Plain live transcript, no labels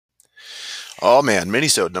Oh man,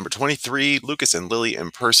 Minisode number 23, Lucas and Lily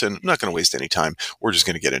in person. I'm not going to waste any time. We're just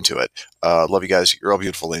going to get into it. Love you guys. You're all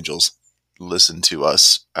beautiful angels. Listen to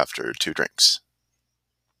us after 2 drinks.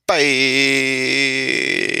 Bye.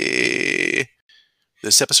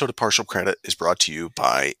 This episode of Partial Credit is brought to you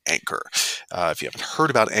by Anchor. If you haven't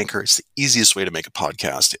heard about Anchor, it's the easiest way to make a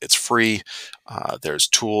podcast. It's free. There's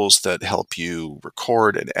tools that help you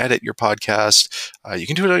record and edit your podcast. You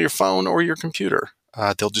can do it on your phone or your computer.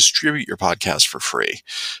 They'll distribute your podcast for free.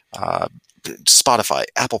 Spotify,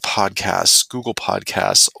 Apple Podcasts, Google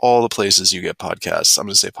Podcasts, all the places you get podcasts. I'm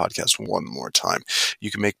going to say podcast one more time. You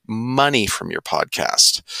can make money from your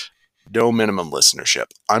podcast. No minimum listenership.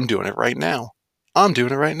 I'm doing it right now.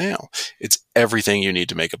 It's everything you need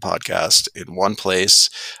to make a podcast in one place.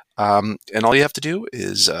 And all you have to do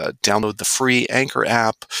is download the free Anchor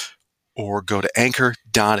app or go to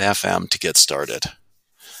anchor.fm to get started.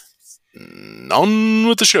 On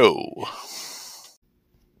with the show.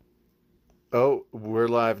 Oh, we're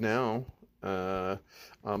live now on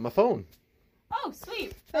my phone. Oh,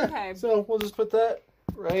 sweet. Okay. So we'll just put that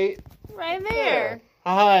right there. there.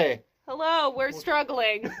 Hi. Hello, we're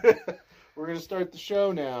struggling. We're going to start the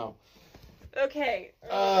show now. Okay.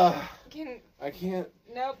 I can't.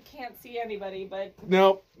 Nope, can't see anybody, but...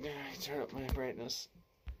 Nope. Turn up my brightness.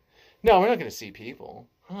 No, we're not going to see people.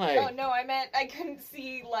 Hi. Oh, no, I meant I couldn't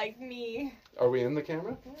see, like, me. Are we in the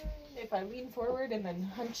camera? If I lean forward and then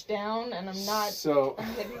hunch down and I'm not I'm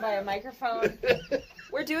hidden by a microphone.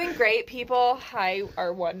 We're doing great, people. Hi,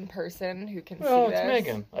 our one person who can see this. Oh, it's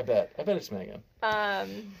Megan. I bet it's Megan.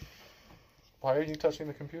 Why are you touching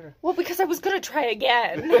the computer? Well, because I was going to try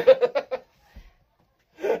again.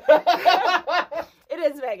 It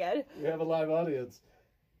is Megan. We have a live audience.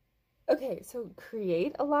 Okay, so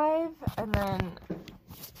create a live, and then...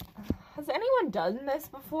 Has anyone done this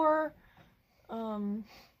before?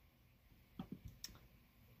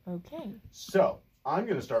 Okay. So, I'm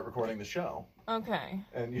going to start recording the show. Okay.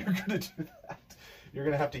 And you're going to do that. You're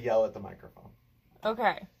going to have to yell at the microphone.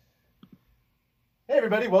 Okay. Hey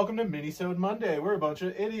everybody, welcome to Minisode Monday. We're a bunch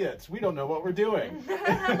of idiots. We don't know what we're doing.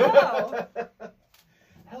 Hello.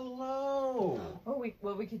 Hello. Oh,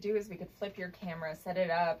 what we could do is we could flip your camera, set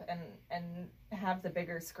it up, and have the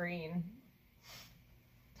bigger screen.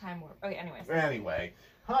 Time warp. Okay, anyways. Anyway,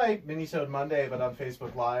 hi, Minisode Monday, but on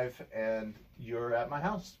Facebook Live, and you're at my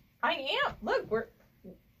house. I am. Look, we're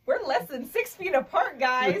less than 6 feet apart,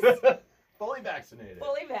 guys. Fully vaccinated.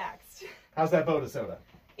 Fully vaxxed. How's that Boda soda?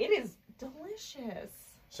 It is delicious.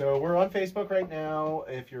 So we're on Facebook right now.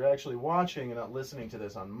 If you're actually watching and not listening to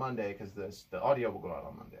this on Monday, because the audio will go out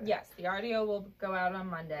on Monday. Yes, the audio will go out on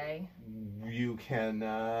Monday. You can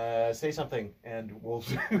say something, and we'll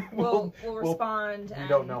respond. We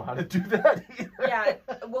don't know how to do that either. Yeah,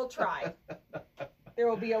 we'll try. There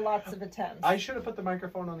will be lots of attempts. I should have put the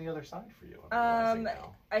microphone on the other side for you.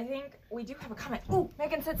 I think we do have a comment. Ooh,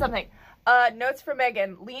 Megan said something. Notes for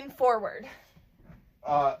Megan. Lean forward.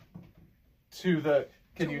 To the...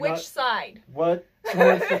 To which side? What?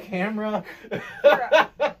 Towards the camera?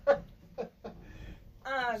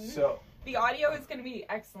 So... The audio is going to be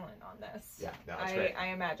excellent on this. Yeah, no, it's great. I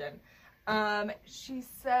imagine. She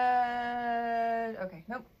said... Okay,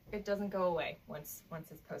 nope. It doesn't go away once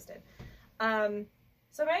it's posted. So I'm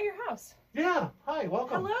at your house. Yeah. Hi,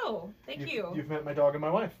 welcome. Hello. Thank you. You've met my dog and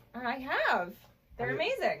my wife. I have. They're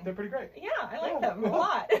amazing. They're pretty great. Yeah, I like them a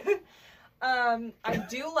lot. I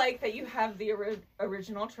do like that you have the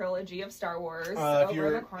original trilogy of Star Wars over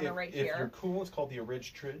in the corner right here. If you're cool, it's called the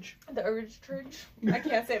Orig Tridge. The Orig Tridge? I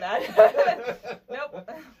can't say that. Nope.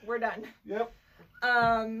 We're done. Yep.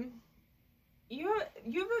 You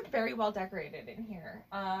have it very well decorated in here.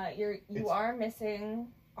 You are missing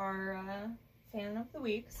our fan of the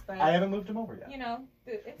weeks, but I haven't moved him over yet. You know,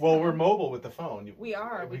 we're mobile with the phone. We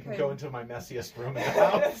are. We can go into my messiest room in the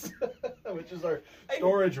house, which is our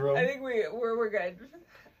storage room. I think we're good.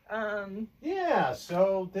 Yeah.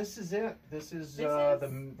 So this is it. This is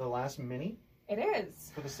the last mini. It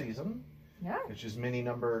is for the season. Yeah. Which is mini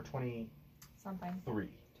number 23.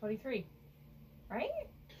 23. Right?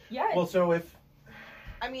 Yeah. Well, so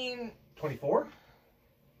 24.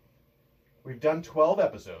 We've done 12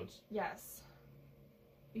 episodes. Yes.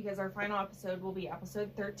 Because our final episode will be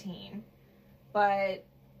episode 13. But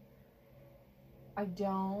I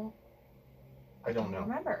don't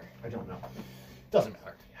remember. I don't know. Doesn't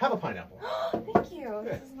matter. Have a pineapple. Thank you.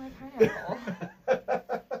 This is my pineapple.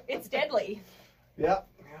 It's deadly. Yeah.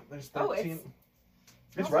 There's 13. Oh,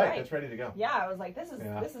 it's right. It's ready to go. Yeah, I was like, this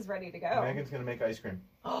is ready to go. Megan's gonna make ice cream.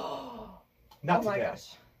 Not today. My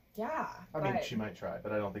gosh. Yeah. I mean, she might try,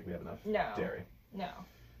 but I don't think we have enough dairy. No.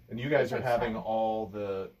 And you guys are having all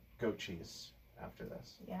the goat cheese after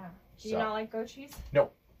this. Yeah. Do you not like goat cheese? No.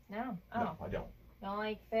 No? Oh. No, I don't. You don't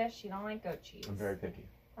like fish? You don't like goat cheese? I'm very picky.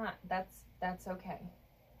 That's okay.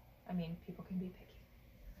 I mean, people can be picky.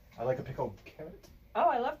 I like a pickled carrot. Oh,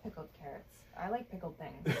 I love pickled carrots. I like pickled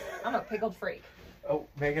things. I'm a pickled freak. Oh,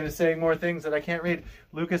 Megan is saying more things that I can't read.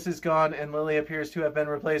 Lucas is gone, and Lily appears to have been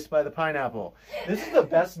replaced by the pineapple. This is the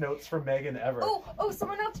best notes from Megan ever. Oh,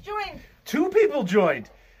 someone else joined. 2 people joined.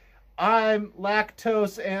 I'm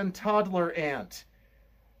lactose and toddler aunt.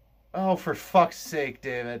 Oh, for fuck's sake,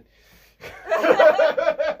 David.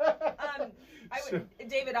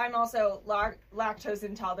 David, I'm also lactose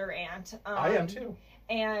intolerant aunt. I am too.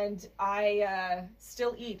 And I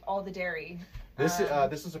still eat all the dairy. This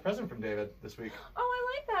is a present from David this week. Oh, I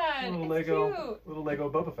like that. Little Lego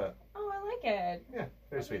Boba Fett. Oh, I like it. Yeah,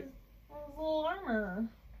 very sweet. Little armor.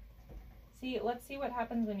 Let's see what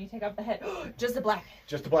happens when you take off the head. Just a black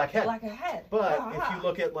head. Black head. But if you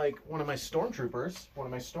look at like one of my stormtroopers.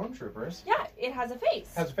 Yeah, it has a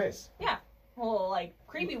face. Yeah. A little like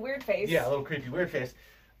creepy weird face. Yeah, a little creepy weird face.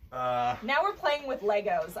 Now we're playing with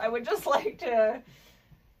Legos. I would just like to.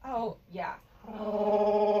 Oh yeah.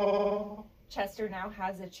 Oh. Chester now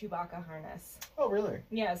has a Chewbacca harness. Oh really?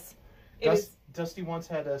 Yes. Dusty once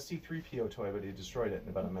had a C-3PO toy, but he destroyed it in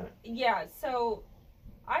about a minute. Yeah. So.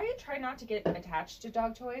 I try not to get attached to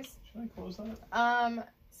dog toys. Should I close that?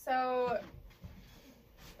 So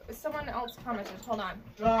someone else commented. Hold on.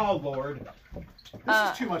 Oh Lord,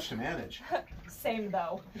 this is too much to manage. Same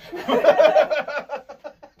though.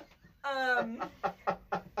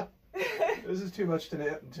 This is too much to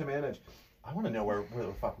manage. I want to know where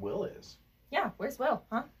the fuck Will is. Yeah, where's Will?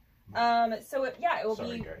 Huh? It will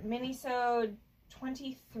be Gary. Minisode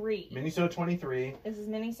 23. Minisode 23. This is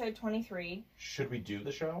Minisode 23. Should we do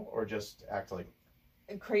the show or just act like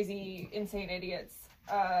crazy, insane idiots?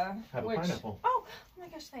 Have a pineapple. Oh my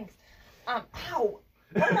gosh, thanks. Ow. Oh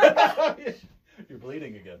my gosh. You're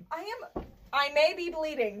bleeding again. I may be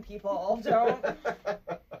bleeding, people. Don't.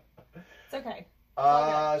 It's okay.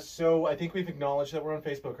 So I think we've acknowledged that we're on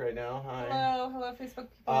Facebook right now. Hi. Hello, Facebook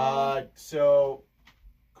people. So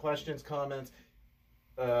questions, comments.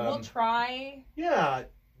 We'll try. Yeah.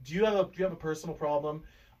 Do you have a personal problem?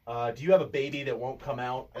 Do you have a baby that won't come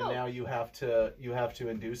out and now you have to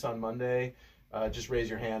induce on Monday? Just raise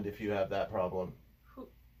your hand if you have that problem. Who?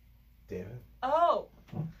 David. Oh.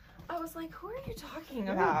 I was like, who are you talking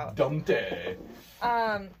about? Dante.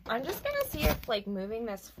 I'm just gonna see if like moving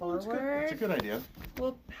this forward. It's a good idea.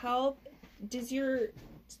 Will help. Does it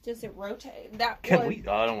rotate? That Can we?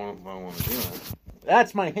 I don't want to do that.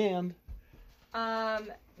 That's my hand.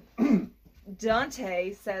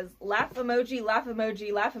 Dante says laugh emoji, laugh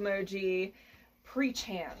emoji, laugh emoji, preach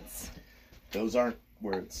hands. Those aren't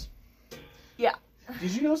words. Yeah.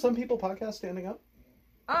 Did you know some people podcast standing up?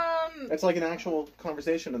 It's like an actual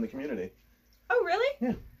conversation in the community. Oh, really?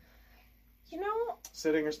 Yeah. You know...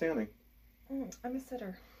 Sitting or standing? I'm a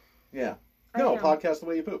sitter. Yeah. No, podcast the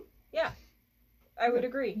way you poop. Yeah. I would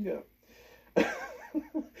agree. Yeah.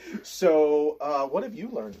 So, what have you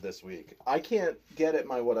learned this week? I can't get at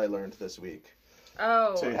what I learned this week.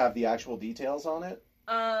 Oh. To have the actual details on it.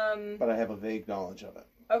 But I have a vague knowledge of it.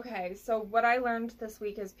 Okay, so what I learned this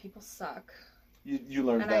week is people suck. You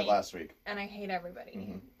learned that last week. And I hate everybody.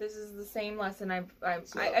 Mm-hmm. This is the same lesson I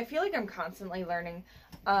feel like I'm constantly learning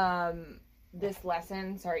this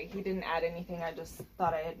lesson. Sorry, he didn't add anything. I just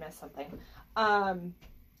thought I had missed something.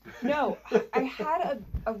 No, I had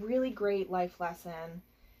a really great life lesson,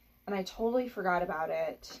 and I totally forgot about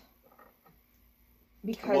it.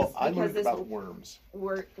 Because I learned this about worms.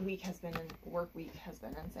 Work week has been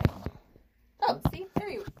insane. Oh, see,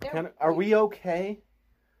 Are we okay?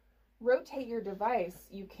 Rotate your device.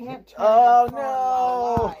 You can't turn your phone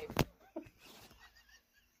while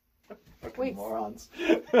live. Wait, morons.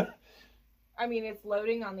 I mean, it's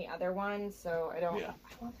loading on the other one, so I don't. Yeah.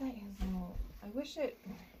 I want that Ansel. I wish it.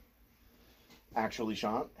 Actually,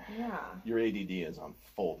 Sean. Yeah. Your ADD is on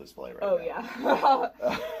full display right now.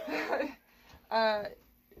 Oh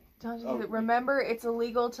yeah. Remember, it's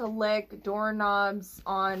illegal to lick doorknobs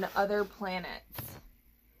on other planets.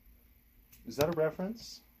 Is that a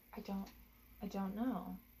reference? I don't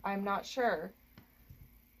know. I'm not sure.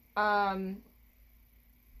 I'm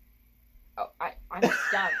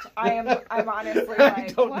stumped. I'm honestly like, I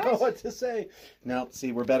don't know what to say. No,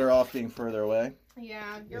 see, we're better off being further away.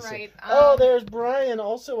 Yeah, you're right. There's Brian,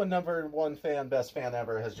 also a #1 fan, best fan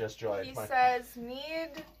ever, has just joined. He says,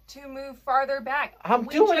 need to move farther back. I'm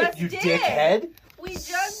doing it, you dickhead. We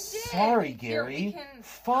just did. Sorry, Gary.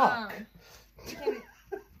 Fuck.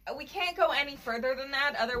 We can't go any further than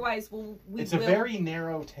that, otherwise we It's a very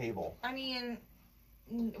narrow table. I mean,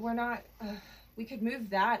 we're not. We could move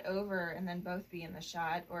that over and then both be in the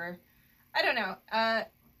shot, or I don't know. Ha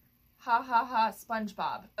ha ha.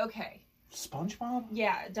 SpongeBob. Okay. SpongeBob?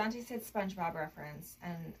 Yeah, Dante said SpongeBob reference,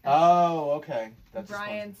 and oh, okay. That's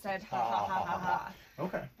Brian said ha ha ha ha ha.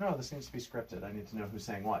 Okay. No, this seems to be scripted. I need to know who's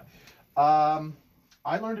saying what.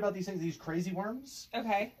 I learned about these things, these crazy worms.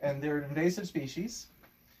 Okay. And they're an invasive species,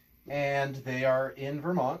 and they are in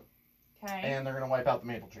Vermont. Okay. And they're going to wipe out the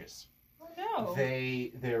maple trees. Oh no.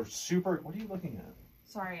 They're super. What are you looking at?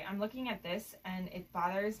 Sorry, I'm looking at this, and it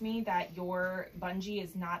bothers me that your bungee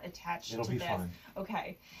is not attached It'll to be this. fine.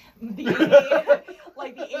 Okay. The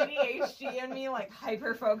ADHD in me, like,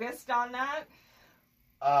 hyper-focused on that.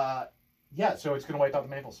 Yeah, so it's going to wipe out the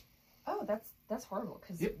maples. Oh, that's horrible,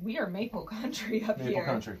 because we are maple country up here. Maple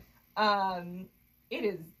country. It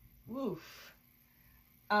is, oof.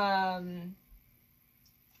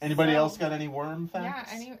 Anybody else got any worm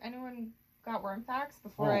facts? Yeah, anyone got worm facts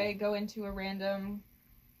before I go into a random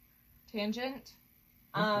tangent?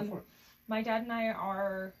 My dad and I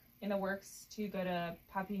are in the works to go to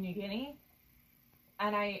Papua New Guinea,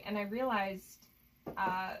 and I realized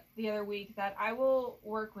the other week that I will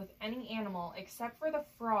work with any animal except for the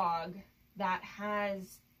frog that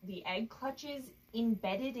has the egg clutches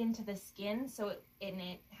embedded into the skin, so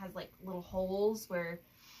it has like little holes where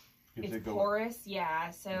it's porous.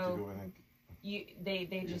 Yeah, so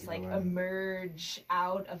they just like emerge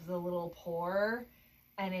out of the little pore,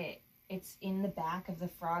 and it's in the back of the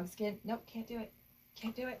frog skin. Nope, can't do it.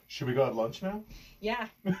 Can't do it. Should we go at lunch now? Yeah.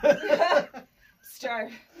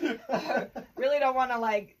 Start. Really don't want to,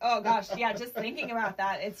 like, oh gosh, yeah, just thinking about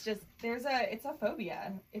that, it's just, it's a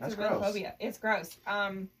phobia. It's a real phobia. It's gross.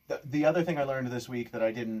 The other thing I learned this week that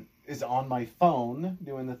is on my phone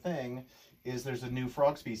doing the thing, is there's a new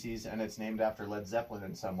frog species, and it's named after Led Zeppelin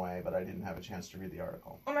in some way, but I didn't have a chance to read the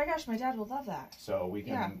article. Oh my gosh, my dad will love that. So we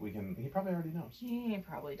can, he probably already knows. He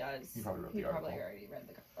probably does. He probably wrote the article. He probably already read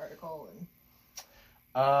the article.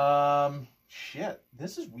 Shit,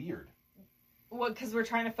 this is weird. Well, because we're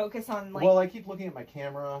trying to focus on, like... Well, I keep looking at my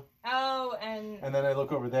camera. Oh, and... And then I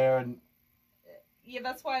look over there, and... Yeah,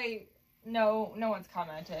 that's why no one's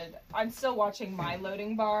commented. I'm still watching my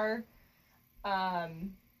loading bar.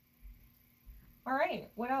 All right,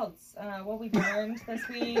 what else? What we learned this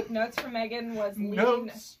week? Notes from Megan was lean.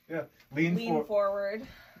 Notes. Yeah, lean forward.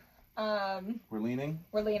 We're leaning.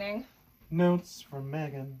 We're leaning. Notes from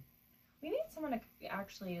Megan. We need someone to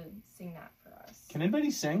actually sing that for us. Can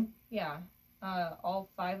anybody sing? Yeah. All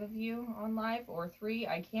 5 of you on live, or 3.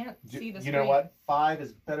 I can't see the screen. You know what? 5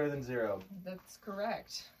 is better than 0. That's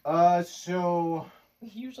correct. So...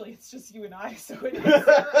 Usually it's just you and I, so it is.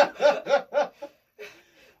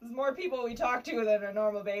 There's more people we talk to than a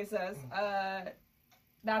normal basis.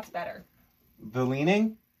 That's better. The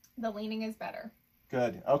leaning? The leaning is better.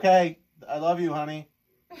 Good. Okay. I love you, honey.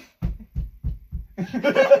 She's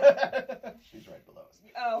right below us.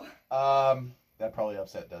 Oh. That probably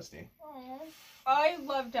upset Dusty. Aww. I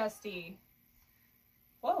love Dusty.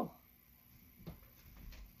 Whoa.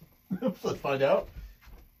 Let's find out.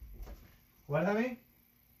 What, honey?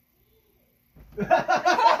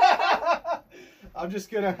 I'm just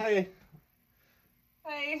gonna, hey.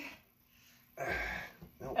 Hi.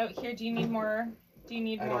 Nope. Oh, here, do you need more? Do you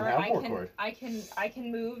need more? I don't have more cord. I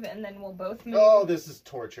can move, and then we'll both move. Oh, this is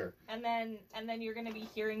torture. And then you're gonna be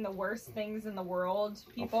hearing the worst things in the world,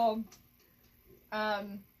 people.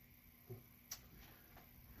 I'm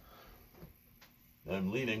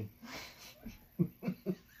leaning.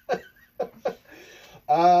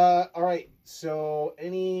 All right. So,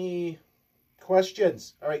 any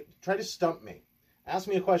questions? All right. Try to stump me. Ask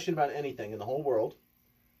me a question about anything in the whole world.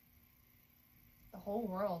 The whole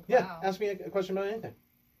world. Yeah. Wow. Ask me a question about anything.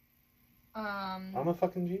 I'm a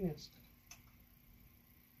fucking genius.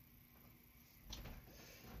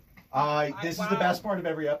 This is the best part of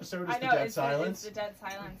every episode. Is the dead silence. It's the dead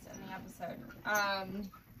silence in the episode.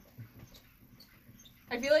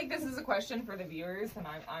 I feel like this is a question for the viewers, and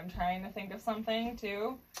I'm trying to think of something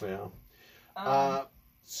too. Yeah.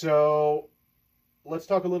 So let's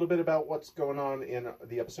talk a little bit about what's going on in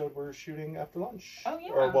the episode we're shooting after lunch. Oh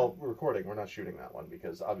yeah. Or well, we're recording. We're not shooting that one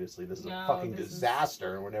because obviously this is a fucking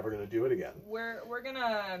disaster, and we're never gonna do it again. We're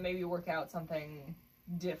gonna maybe work out something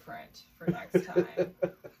different for next time.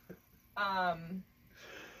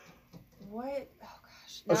 What? Oh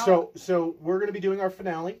gosh. Now, So we're going to be doing our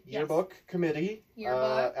finale, yearbook committee.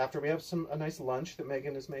 After we have a nice lunch that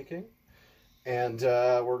Megan is making. And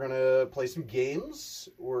we're going to play some games.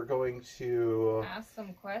 We're going to ask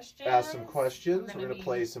some questions. We're going to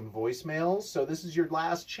play some voicemails. So this is your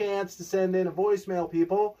last chance to send in a voicemail,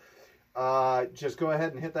 people. just go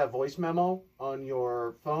ahead and hit that voice memo on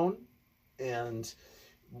your phone and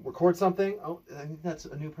record something. Oh, I think that's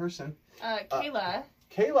a new person. Kayla.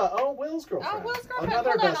 Kayla. Oh, Will's girlfriend. Oh, Will's girlfriend.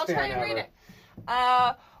 Another Hold on, best I'll try fan and read ever. it.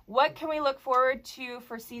 What can we look forward to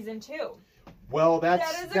for season 2? Well, That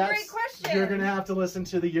is a great question. You're going to have to listen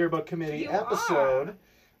to the Yearbook Committee episode.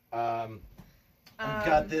 I've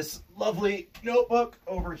got this lovely notebook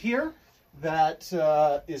over here that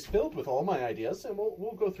is filled with all my ideas, and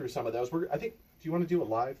we'll go through some of those. I think. Do you want to do a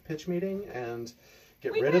live pitch meeting and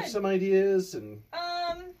get rid of some ideas? And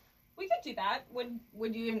we could do that.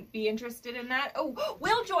 Would you be interested in that? Oh,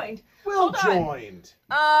 Will joined. Will joined.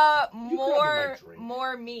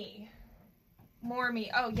 More me.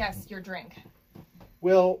 Oh yes, your drink.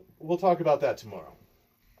 We'll talk about that tomorrow.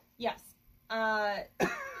 Yes.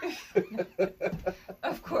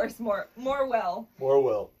 Of course, more Will. More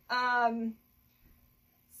Will.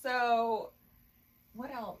 So,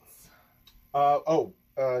 what else?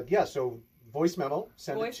 Yeah, so voice memo,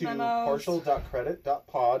 send it to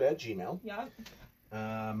partial.credit.pod@gmail. Yep.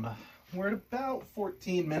 We're at about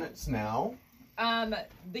 14 minutes now. The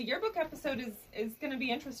yearbook episode is going to be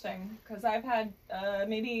interesting, because I've had,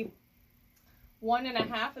 maybe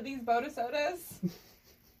 1.5 of these Boda sodas.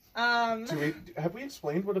 Have we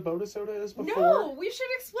explained what a Boda soda is before? No, we should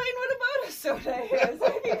explain what a Boda soda is. I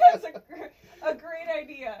think that's a great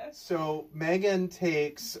idea. So Megan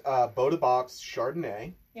takes Boda Box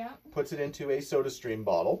Chardonnay, puts it into a SodaStream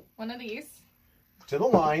bottle. One of these. To the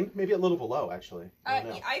line, maybe a little below, actually.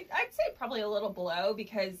 I'd say probably a little below,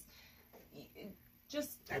 because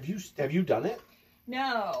just... Have you done it?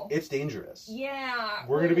 No. It's dangerous. Yeah.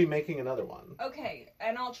 We're going to be making another one. Okay,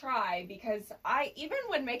 and I'll try, because even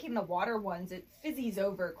when making the water ones, it fizzies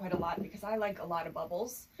over quite a lot, because I like a lot of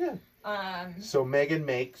bubbles. Yeah. So Megan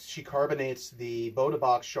she carbonates the Boda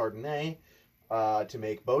Box Chardonnay to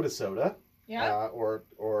make Boda soda. Yeah. Or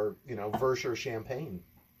Verscher champagne.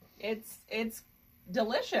 It's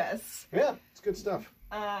delicious. Yeah, it's good stuff.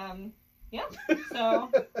 Yeah. So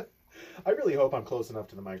I really hope I'm close enough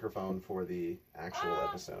to the microphone for the actual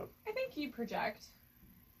episode. I think you project.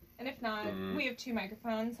 And if not, we have 2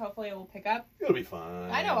 microphones. Hopefully it will pick up. It'll be fine.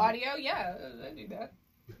 I know audio. Yeah, I do that.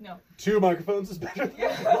 No. 2 microphones is better than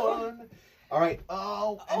 1. All right.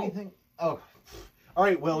 Anything? Oh. All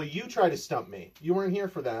right, Will, you try to stump me. You weren't here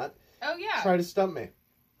for that. Oh, yeah. Try to stump me.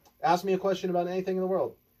 Ask me a question about anything in the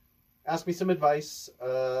world. Ask me some advice.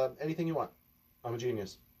 Anything you want. I'm a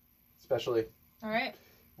genius. Especially... All right.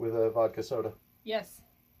 With a vodka soda. Yes.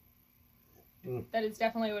 That is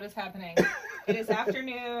definitely what is happening. It is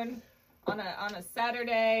afternoon on a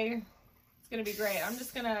Saturday. It's going to be great. I'm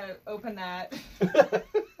just going to open that.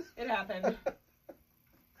 It happened.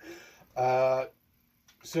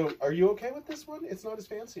 So are you okay with this one? It's not as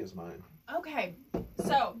fancy as mine. Okay.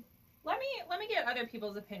 So, let me get other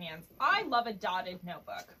people's opinions. I love a dotted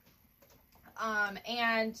notebook.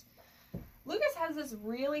 And Lucas has this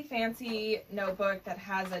really fancy notebook that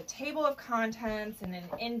has a table of contents and an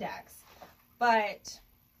index. But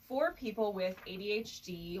for people with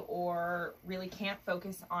ADHD or really can't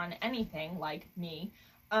focus on anything like me,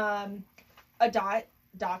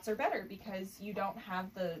 dots are better, because you don't have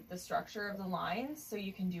the structure of the lines, so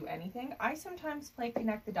you can do anything. I sometimes play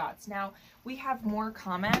connect the dots. Now, we have more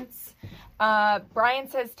comments. Brian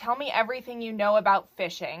says, tell me everything you know about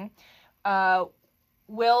fishing.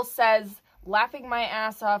 Will says, laughing my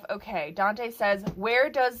ass off. Okay. Dante says, where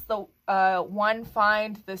does the one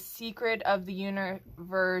find the secret of the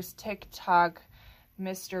universe TikTok,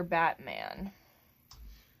 Mr. Batman?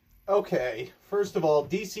 Okay. First of all,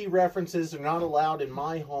 DC references are not allowed in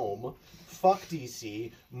my home. Fuck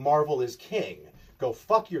DC. Marvel is king. Go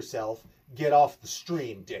fuck yourself. Get off the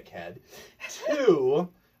stream, dickhead. 2,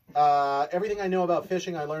 everything I know about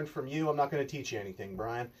fishing I learned from you. I'm not going to teach you anything,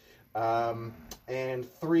 Brian. And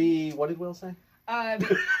 3, what did Will say?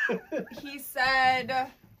 He said,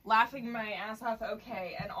 laughing my ass off,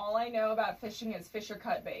 okay, and all I know about fishing is fish or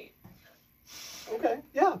cut bait. Okay,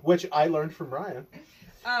 yeah, which I learned from Brian.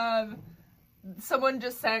 Someone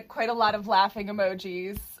just sent quite a lot of laughing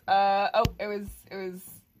emojis. It was,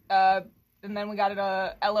 and then we got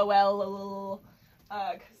a LOL,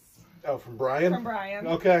 from Brian? From Brian.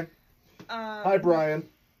 Okay. Hi, Brian.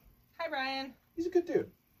 Hi, Brian. He's a good dude.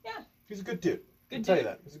 Yeah. He's a good dude. Good I'll tell dude. you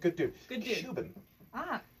that. He's a good dude. Good dude. Cuban.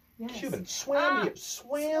 Yes. Cuban. Swam here.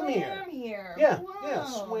 Swam here. Yeah, Wow. yeah,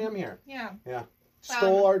 swam here. Yeah. Yeah.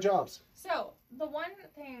 Stole our jobs. So, the one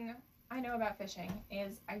thing I know about fishing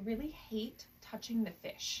is I really hate touching the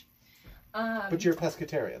fish. But you're a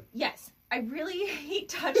pescatarian. Yes. I really hate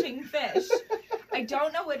touching fish. I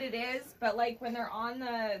don't know what it is, but like when they're on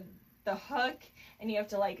the hook and you have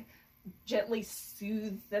to like gently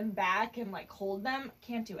soothe them back and like hold them.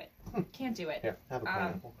 Can't do it. Can't do it. Here, have a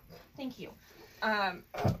pineapple. Thank you.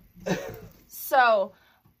 So,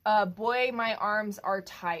 boy, my arms are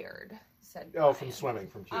tired, said Brian. Oh, from swimming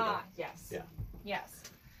from Cuba. Ah, yes. Yeah. Yes.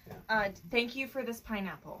 Yeah. Thank you for this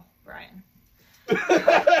pineapple, Brian.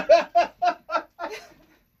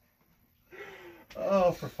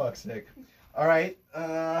 Oh, for fuck's sake. All right.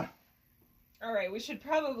 All right, we should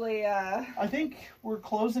probably, I think we're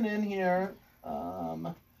closing in here.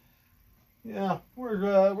 Yeah,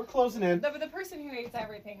 we're closing in. The person who hates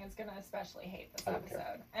everything is gonna especially hate this episode,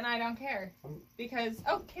 care. and I don't care because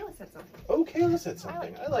Kayla said something. Oh, Kayla said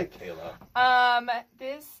something. I like Kayla.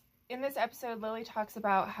 In this episode, Lily talks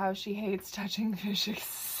about how she hates touching fish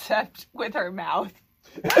except with her mouth.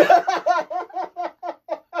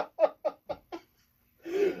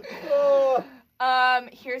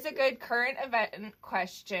 Here's a good current event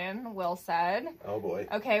question, Will said. Oh boy.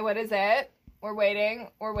 Okay, what is it? We're waiting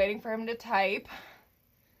for him to type.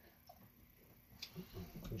 Do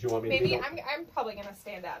you want me Maybe to I'm probably gonna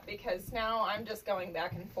stand up because now I'm just going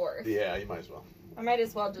back and forth. Yeah, you might as well. I might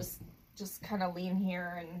as well just kind of lean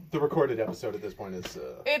here and. The recorded episode at this point is.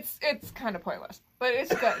 It's kind of pointless, but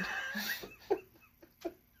it's good.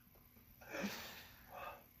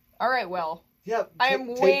 All right, Will. Yep.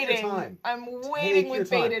 I'm waiting. I'm waiting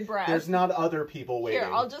with bated breath. There's not other people waiting.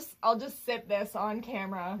 Here, I'll just sip this on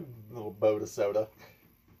camera. A little boat of soda.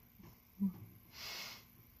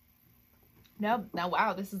 No, now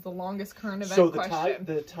wow, this is the longest current event so question.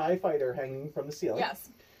 the TIE fighter hanging from the ceiling.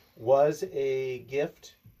 Yes. Was a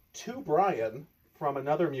gift to Brian from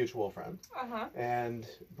another mutual friend. Uh-huh. And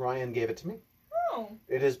Brian gave it to me. Oh.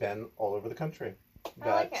 It has been all over the country. I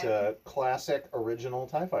like it. Classic original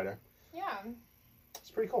TIE fighter. Yeah.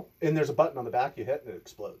 It's pretty cool. And there's a button on the back you hit and it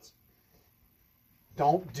explodes.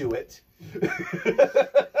 Don't do it.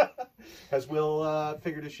 Has Will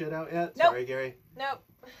figured his shit out yet? Nope. Sorry, Gary. Nope.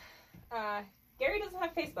 Gary doesn't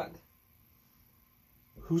have Facebook.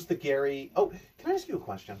 Who's the Gary? Oh, can I ask you a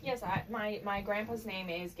question? Yes, my grandpa's name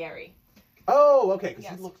is Gary. Oh, okay. Because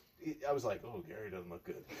yes. he looks. I was like, oh, Gary doesn't look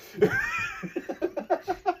good.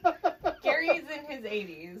 Gary's in his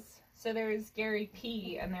 80s. So there's Gary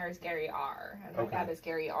P and there's Gary R. And my dad is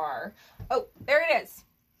Gary R. Oh, there it is.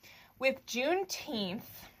 With Juneteenth,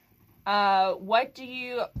 what do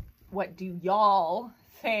y'all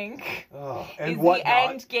think is the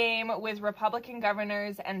end game with Republican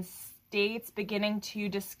governors and states beginning to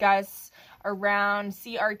discuss around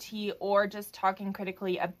CRT or just talking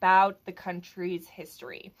critically about the country's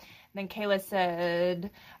history? And then Kayla said,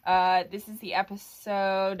 this is the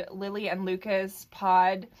episode Lily and Lucas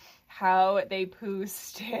pod, how they poo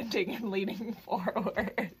standing and leaning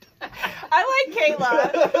forward. I like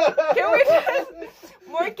Kayla. Can we just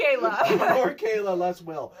more Kayla? More Kayla, less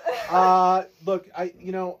Will. Look, I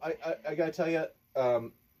gotta tell you,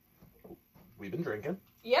 we've been drinking.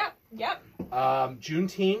 Yep.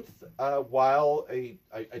 Juneteenth, while I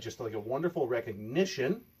just like a wonderful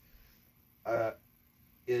recognition,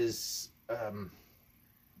 is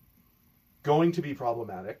going to be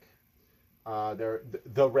problematic.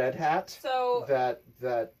 The Red Hat that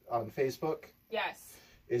on Facebook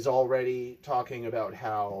is already talking about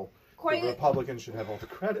how the Republicans should have all the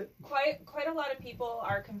credit. Quite a lot of people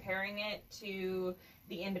are comparing it to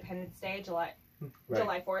the Independence Day, July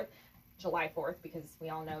 4th. July 4th, because we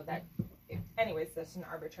all know that, anyways, that's an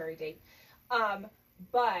arbitrary date.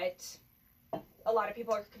 But a lot of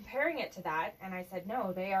people are comparing it to that, and I said,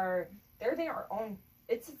 no, they're their own,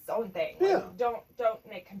 it's its own thing. Yeah. Like, don't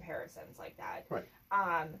make comparisons like that. Right.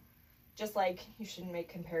 Just like you shouldn't make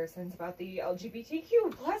comparisons about the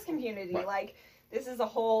LGBTQ plus community. Right. Like, this is a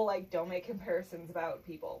whole, like, don't make comparisons about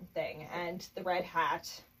people thing, and the Red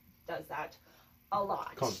Hat does that a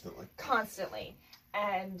lot. Constantly.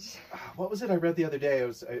 And what was it I read the other day?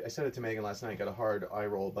 I said it to Megan last night. Got a hard eye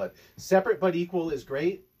roll, but separate but equal is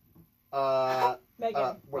great.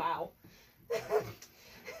 Megan, wow.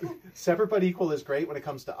 Separate but equal is great when it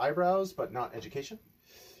comes to eyebrows, but not education.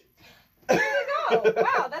 There you go.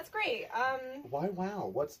 Wow, that's great. Why wow?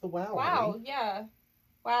 What's the wow? Wow, honey? Yeah.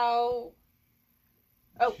 Wow.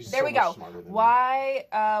 Oh, She's there so we go. Why?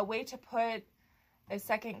 Way to put a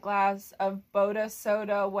second glass of Boda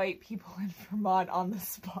soda white people in Vermont on the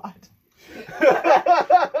spot.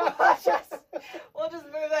 We'll just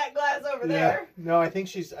move that glass over there. No, I think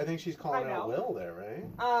she's calling out Will there, right?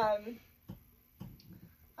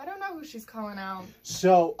 I don't know who she's calling out.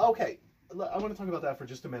 So, okay. I want to talk about that for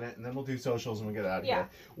just a minute, and then we'll do socials and we'll get out of here.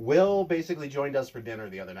 Will basically joined us for dinner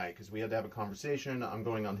the other night because we had to have a conversation. I'm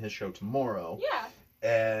going on his show tomorrow. Yeah.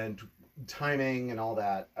 And timing and all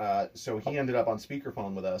that. So he ended up on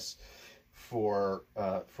speakerphone with us for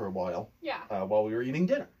a while. Yeah. While we were eating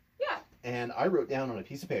dinner. Yeah. And I wrote down on a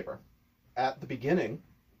piece of paper at the beginning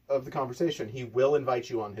of the conversation, he will invite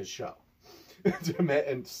you on his show,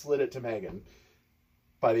 and slid it to Megan.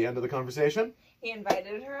 By the end of the conversation, he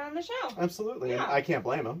invited her on the show. Absolutely, yeah. And I can't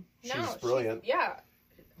blame him. She's brilliant. Yeah.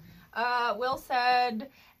 Will said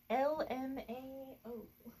LMAO.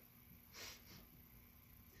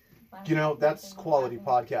 You know, that's quality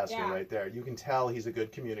podcaster right there. You can tell he's a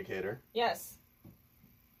good communicator. Yes.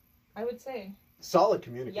 I would say. Solid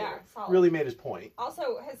communicator. Yeah, solid. Really made his point.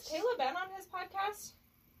 Also, has Kayla been on his podcast?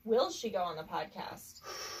 Will she go on the podcast?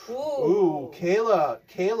 Ooh,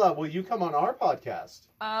 Kayla, will you come on our podcast?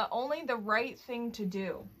 Only the right thing to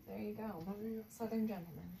do. There you go. Southern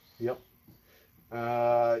gentleman. Yep.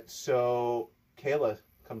 So Kayla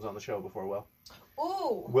comes on the show before Will.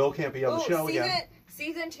 Ooh. Will can't be on the show again.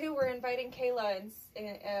 Season 2, we're inviting Kayla,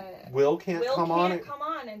 and Will can't come on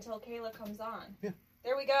until Kayla comes on. Yeah.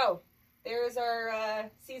 There we go. There's our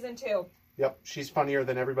season 2. Yep, she's funnier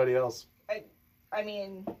than everybody else. I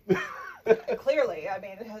mean, clearly. I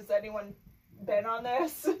mean, has anyone been on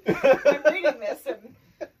this? I'm reading this and...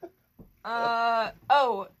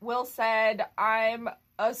 Will said, I'm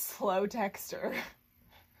a slow texter.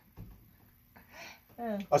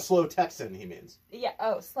 A slow Texan, he means.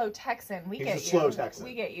 Yeah, slow Texan. He's get you. Slow Texan.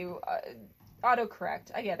 We get you.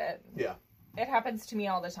 Autocorrect. I get it. Yeah. It happens to me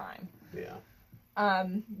all the time. Yeah.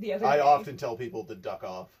 The other I day, often tell people to duck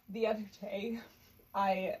off. The other day,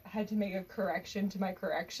 I had to make a correction to my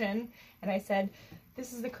correction, and I said,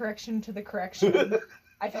 this is the correction to the correction.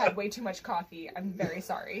 I've had way too much coffee. I'm very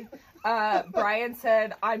sorry. Brian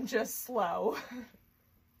said, I'm just slow.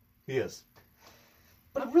 He is.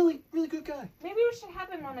 But a really, really good guy. Maybe we should have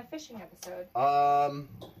him on a fishing episode.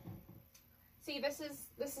 See, this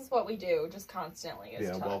is what we do, just constantly.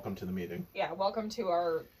 Yeah, welcome to the meeting. Yeah, welcome to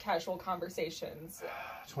our casual conversations.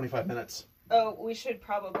 25 minutes. Oh, we should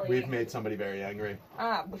probably... We've made somebody very angry.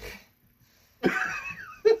 I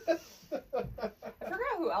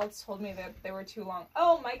forgot who else told me that they were too long.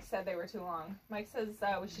 Oh, Mike said they were too long. Mike says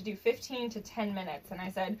we should do 15 to 10 minutes. And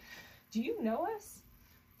I said, do you know us?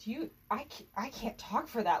 I can't talk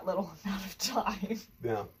for that little amount of time.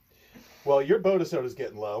 Yeah. Well, your Boda soda's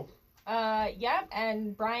getting low. Yep,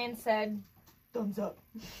 and Brian said, thumbs up.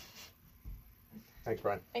 Thanks,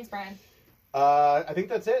 Brian. Thanks, Brian. I think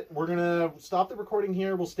that's it. We're gonna stop the recording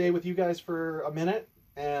here. We'll stay with you guys for a minute,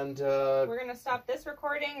 and we're gonna stop this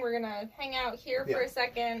recording. We're gonna hang out here for a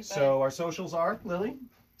second. So our socials are, Lily?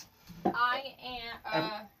 I'm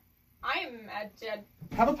at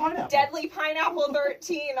Have a pineapple. Deadly Pineapple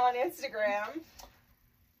 13 on Instagram.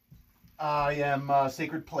 I am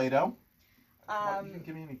Sacred Play-Doh. You didn't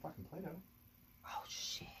give me any fucking Play-Doh. Oh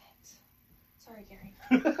shit! Sorry, Gary.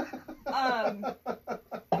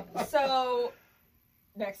 So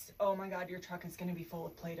next, oh my god, your truck is gonna be full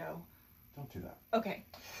of Play-Doh. Don't do that. Okay.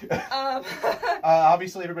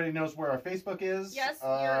 Obviously, everybody knows where our Facebook is. Yes.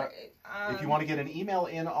 If you want to get an email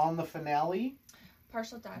in on the finale,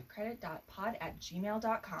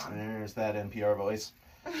 partial.credit.pod@gmail.com. There's that NPR voice.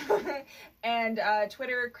 And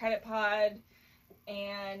Twitter, CreditPod,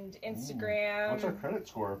 and Instagram. What's our credit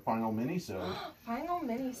score? Final mini-sode. Final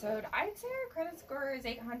mini-sode. I'd say our credit score is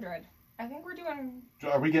 800. I think we're doing...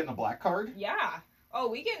 Are we getting a black card? Yeah. Oh,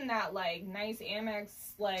 we getting that, like, nice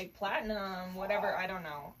Amex, like, platinum, whatever. I don't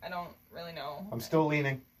know. I don't really know. I'm still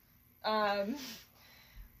leaning. But,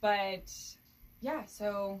 yeah,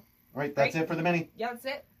 so... All right, that's it for the mini. Yeah, that's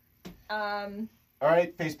it. All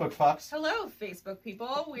right, Facebook fucks. Hello, Facebook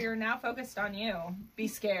people. We are now focused on you. Be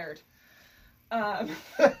scared.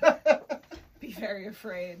 Be very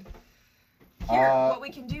afraid. Here, what we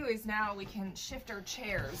can do is now we can shift our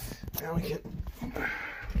chairs. Now we can...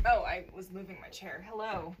 Oh, I was moving my chair.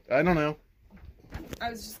 Hello. I don't know. I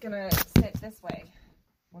was just gonna sit this way.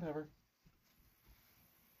 Whatever.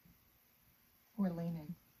 We're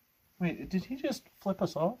leaning. Wait, did he just flip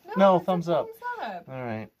us off? No, thumbs up. Thumbs up. All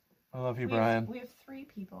right. I love you, Brian. We have 3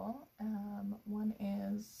 people. One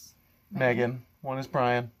is... Megan. One is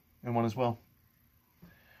Brian. And one is Will.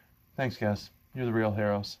 Thanks, guys. You're the real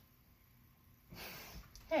heroes.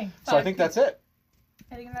 Hey. So I think that's it.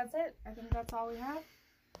 I think that's it. I think that's all we have.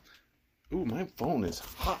 Ooh, my phone is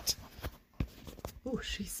hot. Ooh,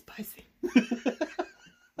 she's spicy.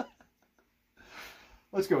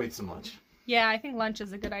 Let's go eat some lunch. Yeah, I think lunch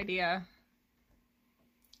is a good idea.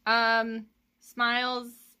 Smiles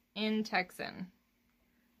in Texan.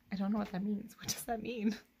 I don't know what that means. What does that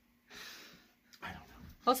mean? I don't know.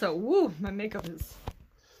 Also, woo, my makeup is...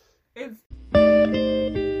 It's